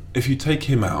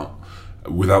him out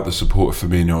without the support of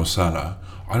Firmino or Salah,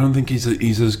 I don't think he's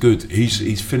as good.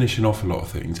 He's finishing off a lot of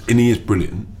things, and he is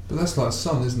brilliant. But that's like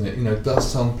Son, isn't it?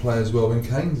 Does Son play as well when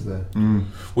Kane's there?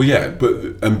 Well, yeah,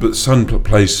 but Son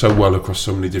plays so well across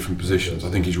so many different positions. I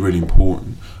think he's really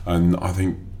important, and I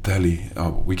think Dele.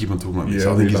 We keep on talking about this.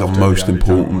 I think he's our most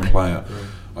important player.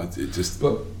 But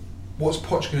what's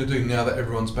Poch going to do now that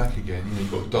everyone's back again?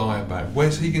 You've got Dyer back.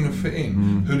 Where's he going to fit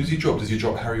in? Who does he drop? Does he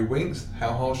drop Harry Winks?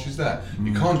 How harsh is that?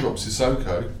 You can't drop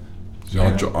Sissoko.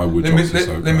 I would drop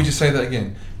Sissoko. Let me just say that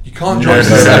again. You can't drop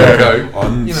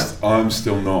Sissoko. I'm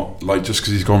still not just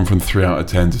because he's gone from 3 out of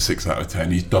 10 to 6 out of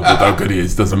 10. He's doubled how good he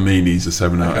is. Doesn't mean he's a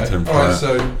 7 out of 10 player. Right,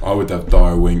 so I would have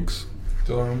Dyer Winks.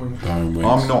 Darren Winks.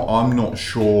 I'm not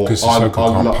sure. Because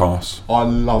Sissoko can't pass. I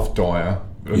love Dyer.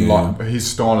 And Yeah. his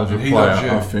style of He player, loves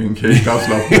you. I think he does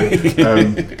love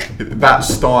me. That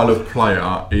style of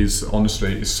player is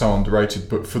honestly so underrated.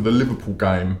 But for the Liverpool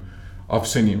game, I've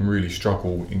seen him really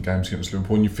struggle in games against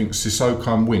Liverpool. And you think Sissoko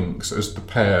and Winks as the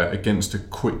pair against a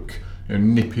quick,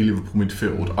 nippy Liverpool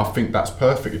midfield, I think that's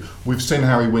perfect. We've seen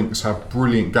Harry Winks have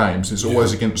brilliant games. It's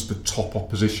always against the top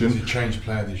opposition. He's a changed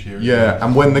player this year. Yeah,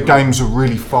 and when the games are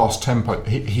really fast tempo,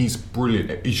 he's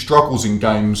brilliant. He struggles in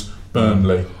games,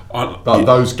 Burnley. But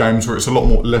those games where it's a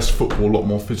lot less football, a lot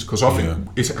more physical. So I think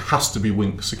it has to be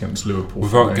Winks against Liverpool.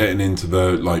 Without getting into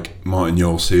the Martin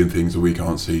Yole seeing things that we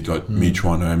can't see, me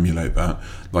trying to emulate that.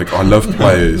 I love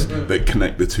players that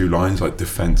connect the two lines, like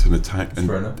defence and attack,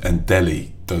 and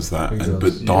Dele does that,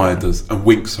 but Dyer does, and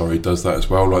Winks does that as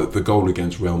well. Like the goal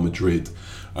against Real Madrid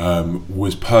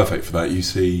was perfect for that. You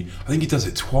see, I think he does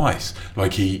it twice.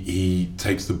 He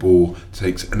takes the ball,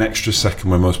 takes an extra second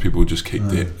where most people just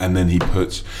kicked it, and then he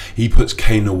puts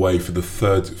Kane away for the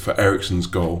third for Eriksen's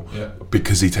goal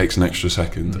because he takes an extra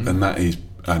second,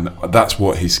 and that's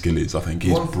what his skill is. I think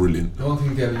he's brilliant. The one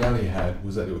thing Dele Alli had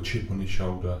was that little chip on his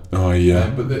shoulder. Oh yeah.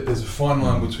 But there's a fine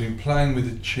line between playing with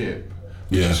a chip,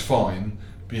 which is fine,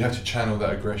 but you have to channel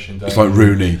that aggression. It's like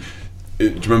Rooney. Do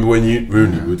you remember when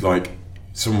Rooney would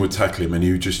someone would tackle him and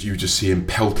you would just see him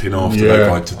pelting after that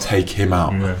guy to take him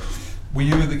out. Yeah. Were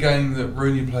you at the game that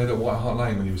Rooney played at White Hart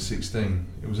Lane when he was 16?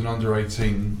 It was an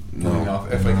under-18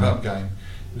 FA Cup game.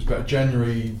 It was about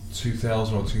January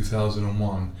 2000 or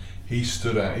 2001. He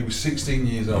stood out. He was 16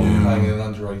 years old playing in an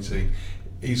under-18.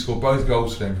 He scored both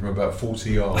goals for them from about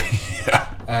 40 yards.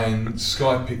 And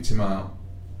Sky picked him out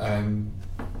and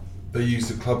they used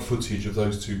the club footage of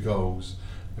those 2 goals.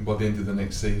 And by the end of the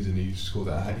next season, he scored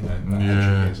that hat trick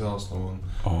against Arsenal and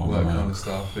all that kind of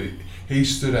stuff. He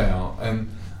stood out,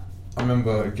 and I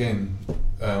remember again,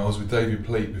 I was with David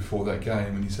Pleat before that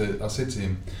game, and I said to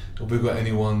him, "Have we got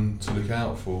anyone to look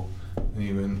out for?" And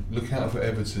he went, "Look out for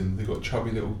Everton. They've got a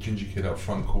chubby little ginger kid up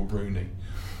front called Rooney.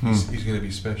 He's going to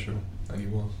be special," and he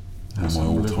was. That's my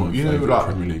all-time favourite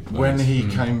Premier League players. When he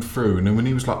came through, and then when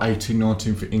he was 18,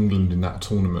 19 for England in that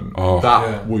tournament,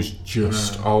 that was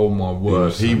just oh my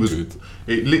word! He was good.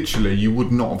 It literally, you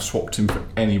would not have swapped him for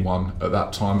anyone at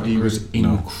that time. He was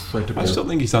incredible. I still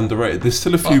think he's underrated. There's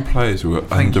still a few players who are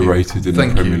underrated in the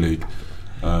Premier League.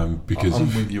 Because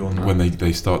I'm with you on that. When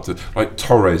they start to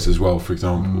Torres as well, for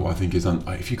example, I think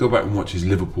if you go back and watch his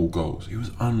Liverpool goals, he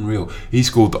was unreal. He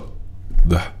scored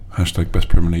the # best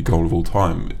Premier League goal of all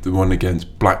time, the one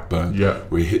against Blackburn,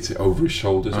 where he hits it over his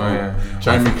shoulders.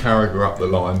 Jamie Carragher up the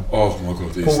line. Oh my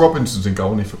god! Paul Robinson's in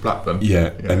goal, for Blackburn.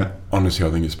 And honestly, I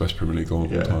think it's the best Premier League goal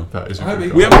of all time. That is.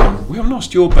 We haven't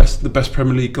asked the best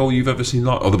Premier League goal you've ever seen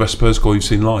live, or the best Spurs goal you've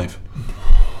seen live,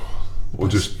 or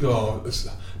best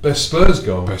Spurs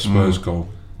goal. Best Spurs goal.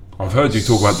 I've heard you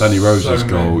talk about Danny Rose's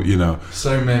goal.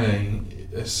 So many.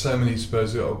 There's so many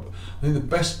Spurs goals. I think the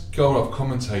best goal I've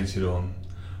commentated on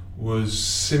was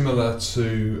similar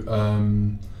to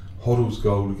Hoddle's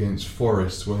goal against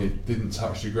Forest when it didn't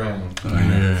touch the ground.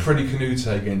 Freddie Canute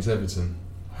against Everton.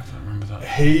 I don't remember that.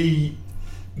 He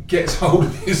gets hold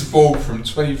of his ball from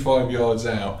 25 yards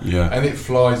out and it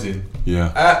flies in.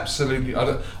 Absolutely. I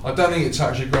don't think it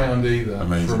touched the ground either.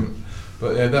 Amazing.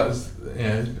 But that was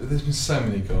there's been so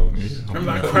many goals.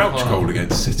 Remember that Crouch goal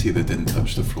against City that didn't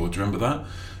touch the floor? Do you remember that?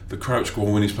 The Crouch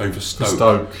goal when he's playing for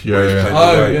Stoke.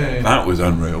 That was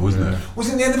unreal, wasn't it?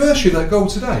 Was it the anniversary of that goal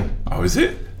today? Oh, is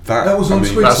it? That was on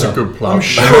Twitter. That's a good plug. I'm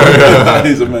sure that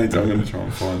is amazing. I'm going to try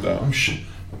and find out. I'm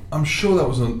sure that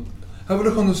was on. Have a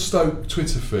look on the Stoke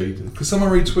Twitter feed, because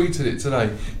someone retweeted it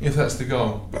today. If that's the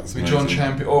goal, That's Maybe John amazing.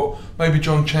 Champion, or maybe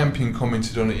John Champion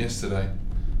commented on it yesterday.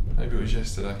 Maybe it was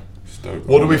yesterday. Stoke.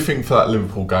 What do we think for that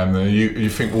Liverpool game then? You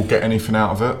think we'll get anything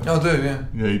out of it? I do, yeah,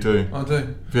 Yeah, you do. I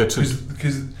do. Yeah,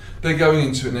 Because they're going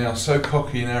into it now so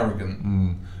cocky and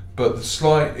arrogant. But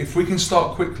if we can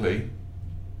start quickly,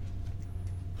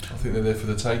 I think they're there for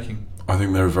the taking. I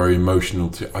think they're a very emotional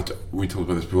team. We talked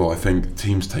about this before. I think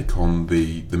teams take on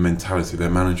the mentality of their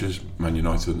managers, Man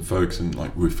United and Ferguson,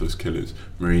 like ruthless killers.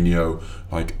 Mourinho,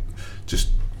 like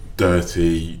just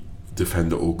dirty,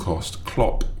 defend at all costs.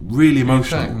 Klopp, really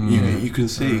emotional. You can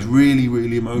see he's really,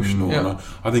 really emotional. Yeah. And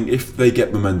I think if they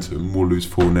get momentum, we'll lose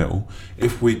 4-0.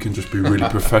 If we can just be really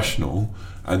professional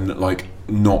and like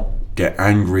not get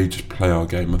angry, just play our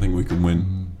game, I think we can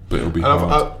win. But it'll be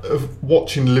hard. Of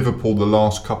watching Liverpool the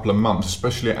last couple of months,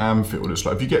 especially at Anfield, it's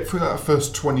like if you get through that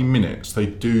first 20 minutes, they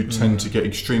do tend to get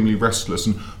extremely restless.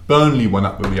 And Burnley went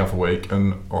up the other week,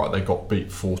 and they got beat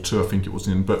 4-2, I think it was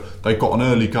but they got an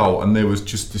early goal, and there was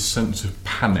just this sense of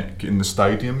panic in the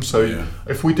stadium. So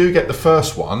if we do get the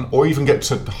first one, or even get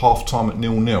to half time at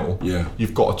 0-0,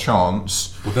 you've got a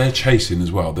chance. Well, they're chasing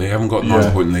as well. They haven't got a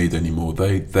 9-point lead anymore.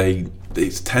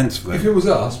 It's tense for them. If it was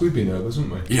us, we'd be nervous,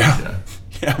 wouldn't we? Yeah,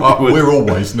 We're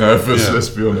always nervous. Let's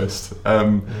be honest.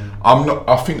 I'm not.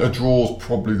 I think a draw's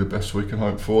probably the best we can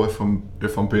hope for. If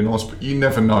I'm being honest, but you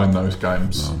never know in those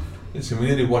games. No. Listen, we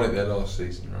nearly won it there last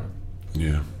season, right?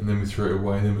 Yeah. And then we threw it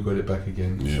away, and then we got it back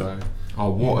again. Yeah.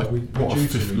 So.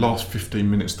 Last 15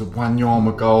 minutes, the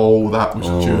Wanyama goal, that was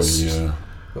just... Yeah.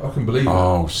 I can believe that.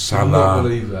 Oh, I Salah. cannot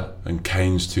believe that. And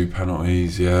Kane's 2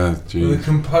 penalties, yeah. The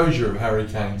composure of Harry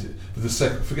Kane, for the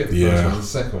second, forget the first one, the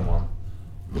second one.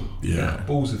 Yeah.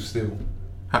 Balls of steel.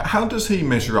 How does he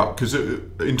measure up? Because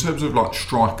in terms of like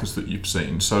strikers that you've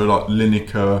seen, so like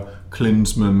Lineker,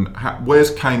 Klinsmann,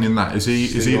 where's Kane in that? Is he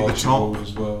at the top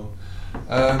as well?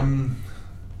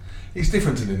 He's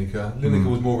different to Lineker. Lineker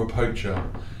was more of a poacher.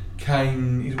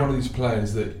 Kane, he's one of these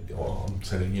players that, I'm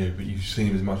telling you, but you've seen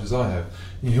him as much as I have.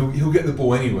 He'll get the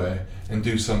ball anywhere and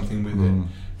do something with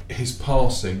it. His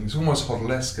passing, it's almost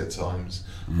Hodlesk at times.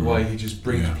 The way he just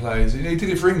brings players. He did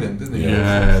it for England, didn't he? Yeah, on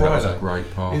that was Friday. a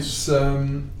great pass.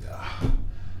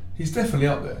 He's definitely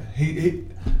up there.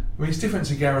 He's different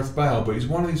to Gareth Bale, but he's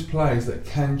one of these players that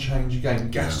can change a game.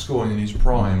 Gascoigne in his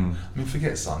prime. I mean,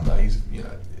 forget Sundays.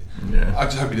 I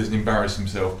just hope he doesn't embarrass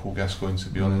himself, Paul Gascoigne. To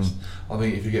be honest, I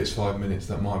think if he gets 5 minutes,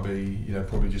 that might be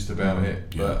probably just about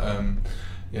it. But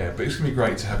but it's gonna be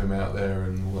great to have him out there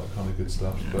and all that kind of good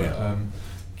stuff. But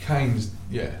Kane's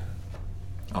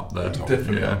up there,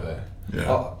 definitely up there.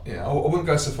 I wouldn't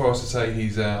go so far as to say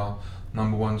he's our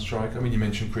number one striker. I mean, you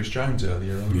mentioned Chris Jones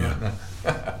earlier on.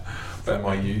 From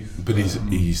my youth. But he's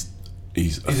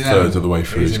a third of the way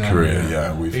through his career.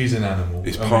 He's an animal.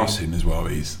 His passing as well.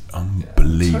 He's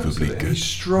unbelievably good. He's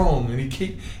strong, and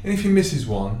and if he misses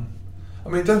one, I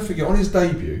mean, don't forget on his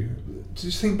debut.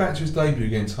 Just think back to his debut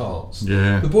against Hearts.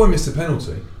 Yeah, the boy missed a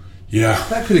penalty. Yeah,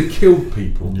 that could have killed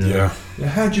people. Yeah.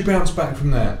 How do you bounce back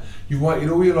from that? You've waited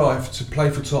all your life to play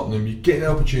for Tottenham. You get the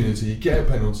opportunity, you get a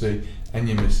penalty, and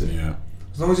you miss it. Yeah.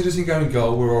 As long as he doesn't go in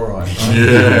goal, we're all right.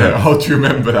 Yeah, do you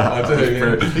remember that? I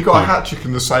do. He got a hat trick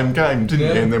in the same game,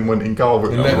 didn't he? And then went in goal.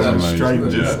 But that was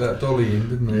strange. That dolly in,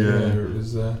 didn't he? Yeah. It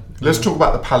was, Let's talk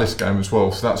about the Palace game as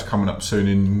well. So that's coming up soon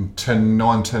in 10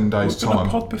 days' time. Been a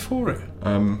pod before it. But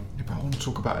I want to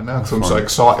talk about it now because I'm so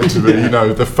excited to be.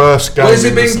 The first game Where's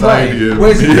in it the being stadium. played?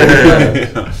 Where's it being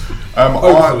played?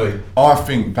 Hopefully. I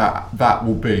think that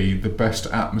will be the best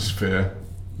atmosphere.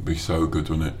 Be so good,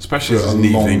 wouldn't it? Especially as it's an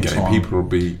evening game, people will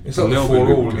be. It's like the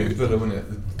 4-4 against Villa, wasn't it?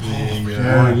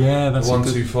 That's the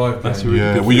 1-2-5 That's game.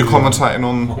 really good. Were you commentating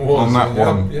on that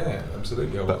one? Yeah,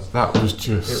 absolutely. I was. That was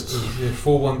just. It was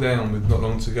 4-1 down with not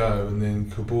long to go, and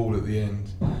then Kabul at the end.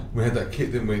 We had that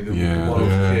kit, didn't we? The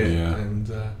one-off kit, and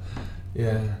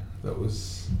that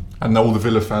was. And all the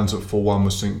Villa fans at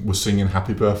 4-1 were singing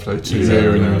 "Happy Birthday" to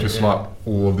you, and you were just like,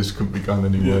 "Oh, this couldn't be going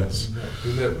any worse."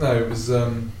 No, it was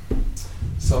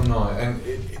some night, and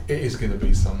it is going to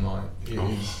be some night. It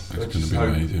is. It's going to be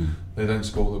amazing. They don't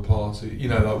spoil the party.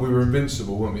 Like we were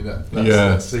invincible, weren't we?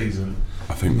 That season.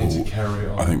 I think we need to carry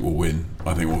on. I think we'll win.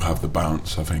 I think we'll have the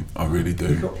bounce. I really do.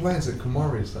 We've got players that can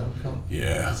worry us, though.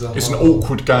 Yeah. It's an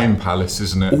awkward game, Palace,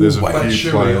 isn't it? There's a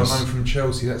few players. On loan from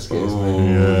Chelsea, that scares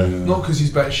me. Yeah. Not because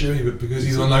he's Batshuayi, but because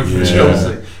he's on loan from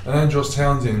Chelsea. And Andros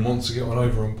Townsend wants to get one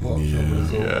over on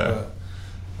Poch.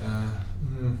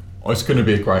 It's going to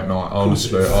be a great night,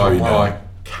 honestly. I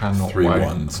cannot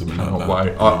 3-1, wait. something Cannot like that.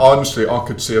 wait. Honestly, I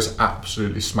could see us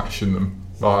absolutely smashing them.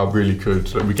 Like, I really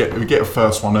could. Like, we get a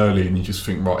first one early, and you just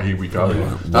think, right, here we go.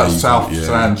 Yeah. That Wave south it,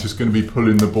 stand's just going to be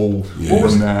pulling the ball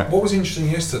What in there. was interesting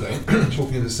yesterday,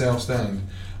 talking of the south stand,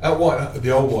 at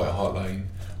the old White Hart Lane,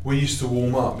 we used to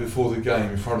warm up before the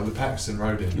game in front of the Paxton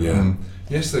Road end. Yeah.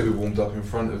 Yesterday we warmed up in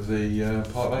front of the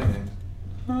Park Lane end.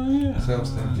 Oh yeah. South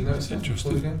stand. Do you know That's it's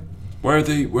interesting. Again? Where are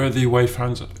the away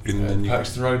fans in the new?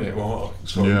 Paxton Road end. Well,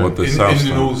 sorry, Yeah. What, the in south the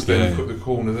stand? north stand, Yeah. put the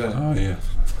corner there. Oh yeah.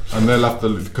 And they'll have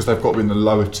to, because they've got to be in the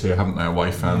lower tier, haven't they,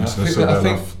 away fans? I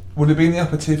think would it be in the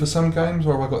upper tier for some games,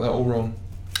 or have I got that all wrong?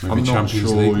 Maybe I'm not Champions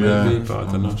sure, League, yeah. maybe, but I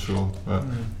don't I'm know. not sure. But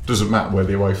doesn't matter where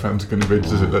the away fans are going to be,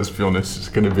 does it? Let's be honest, it's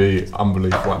going to be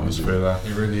unbelievable atmosphere there.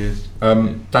 It really is.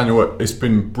 Daniel, it's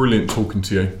been brilliant talking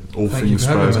to you. All Thank you things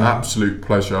for having Spurs, me. absolute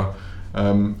pleasure.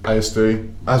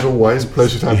 ASD, as always,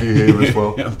 pleasure to have you here as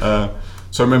well.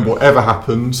 So remember, whatever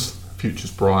happens,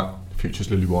 future's bright,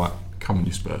 future's lily white. Come on,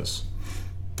 you Spurs.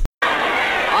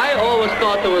 I always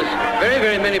thought there was very,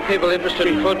 very many people interested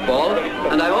in football,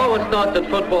 and I always thought that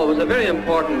football was a very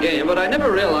important game, but I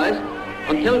never realised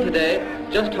until today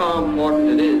just how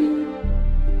important it is.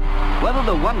 Whether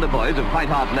the Wonder Boys of White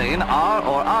Hart Lane are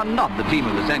or are not the team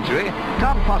of the century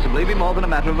can't possibly be more than a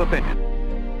matter of opinion.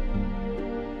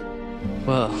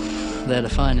 Well, they're the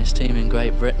finest team in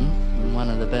Great Britain and one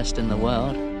of the best in the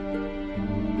world.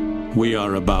 We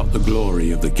are about the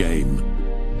glory of the game.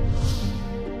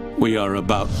 We are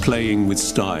about playing with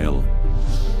style.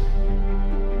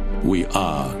 We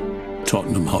are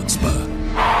Tottenham Hotspur.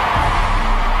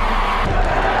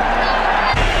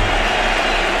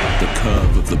 The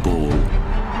curve of the ball,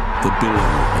 the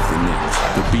billow of the net,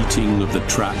 the beating of the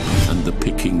trap and the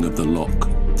picking of the lock,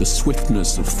 the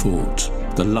swiftness of thought,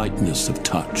 the lightness of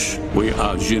touch. We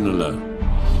are Ginola,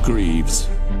 Greaves,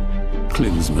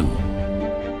 Klinsmann.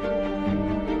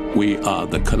 We are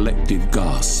the collective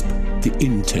gasp, the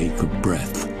intake of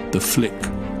breath, the flick,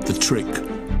 the trick,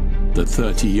 the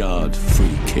 30-yard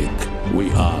free kick.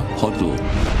 We are Hoddle,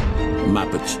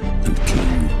 Mabbott and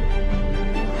King.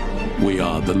 We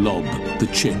are the lob, the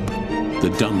chip, the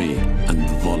dummy and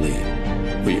the volley.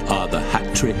 We are the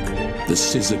hat trick, the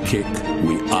scissor kick.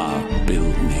 We are Bill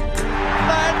Nick.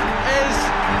 That is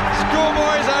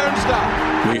schoolboy's own stuff.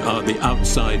 We are the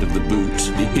outside of the boot,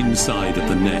 the inside of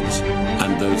the net,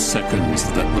 and those seconds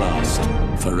that last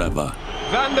forever.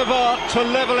 Van der Vaart to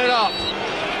level it up.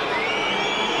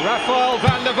 Rafael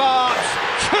van der Vaart,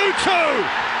 2-2.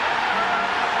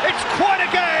 It's quite a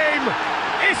game,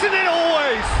 isn't it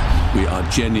always? We are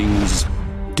Jennings,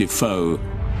 Defoe,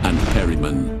 and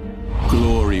Perryman.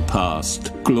 Glory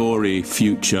past, glory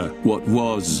future, what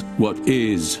was, what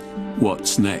is,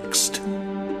 what's next.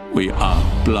 We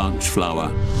are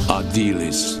Blanchflower,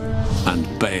 Ardiles,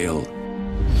 and Bale.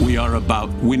 We are about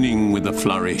winning with a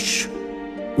flourish.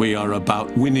 We are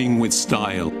about winning with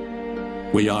style.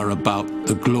 We are about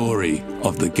the glory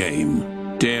of the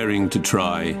game. Daring to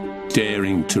try,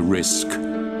 daring to risk,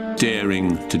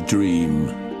 daring to dream.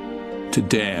 To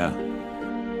dare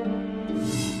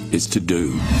is to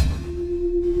do.